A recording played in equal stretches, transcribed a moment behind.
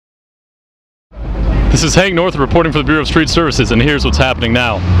This is Hank Northrop reporting for the Bureau of Street Services, and here's what's happening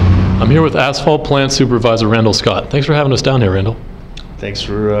now. I'm here with Asphalt Plant Supervisor Randall Scott. Thanks for having us down here, Randall. Thanks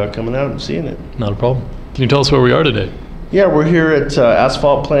for coming out and seeing it. Not a problem. Can you tell us where we are today? Yeah, we're here at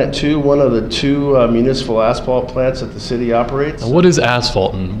Asphalt Plant 2, one of the two municipal asphalt plants that the city operates. Now, what is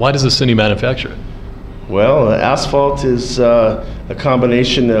asphalt, and why does the city manufacture it? Well, asphalt is a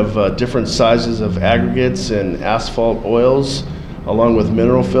combination of different sizes of aggregates and asphalt oils, along with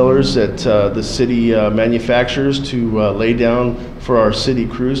mineral fillers that the city manufactures to lay down for our city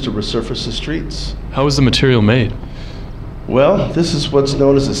crews to resurface the streets. How is the material made? Well, this is what's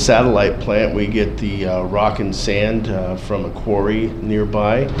known as a satellite plant. We get the rock and sand from a quarry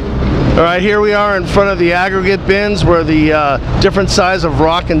nearby. All right, here we are in front of the aggregate bins where the different size of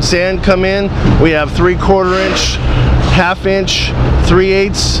rock and sand come in. We have 3/4 inch, half-inch,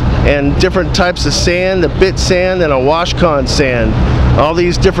 3/8, and different types of sand, a bit sand and a washcon sand. All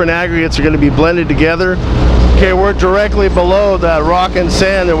these different aggregates are going to be blended together. Okay, we're directly below that rock and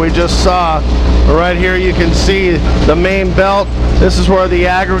sand that we just saw. Right here you can see the main belt. This is where the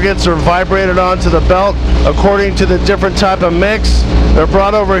aggregates are vibrated onto the belt according to the different type of mix. They're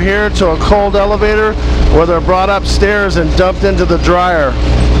brought over here to a cold elevator where they're brought upstairs and dumped into the dryer.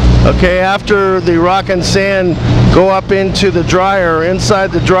 Okay, after the rock and sand go up into the dryer,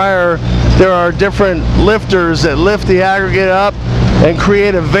 inside the dryer there are different lifters that lift the aggregate up and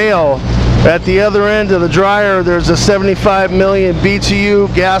create a veil. At the other end of the dryer there's a 75 million BTU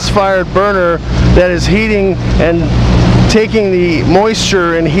gas-fired burner that is heating and taking the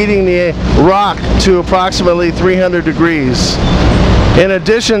moisture and heating the rock to approximately 300 degrees. In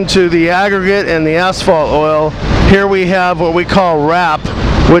addition to the aggregate and the asphalt oil, here we have what we call RAP,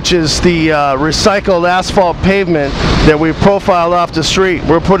 which is the recycled asphalt pavement that we profiled off the street.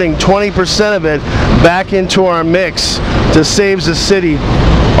 We're putting 20% of it back into our mix to save the city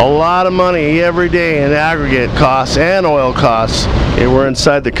a lot of money every day in aggregate costs and oil costs. Okay, we're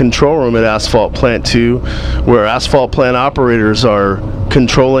inside the control room at Asphalt Plant 2, where asphalt plant operators are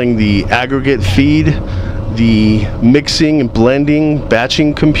controlling the aggregate feed, the mixing, blending,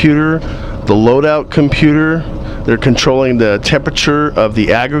 batching computer, the loadout computer. They're controlling the temperature of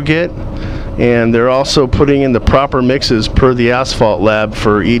the aggregate, and they're also putting in the proper mixes per the asphalt lab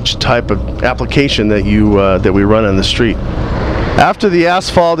for each type of application that that we run on the street. After the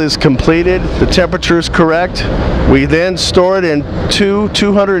asphalt is completed, the temperature is correct, we then store it in two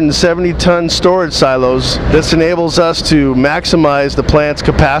 270-ton storage silos. This enables us to maximize the plant's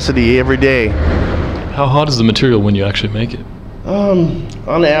capacity every day. How hot is the material when you actually make it?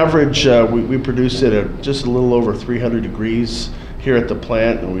 On average, we produce it at just a little over 300 degrees here at the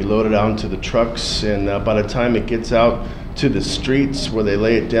plant, and we load it onto the trucks, and by the time it gets out to the streets where they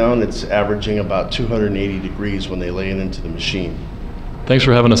lay it down, it's averaging about 280 degrees when they lay it into the machine. Thanks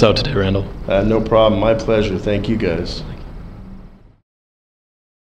for having us out today, Randall. No problem. My pleasure. Thank you, guys.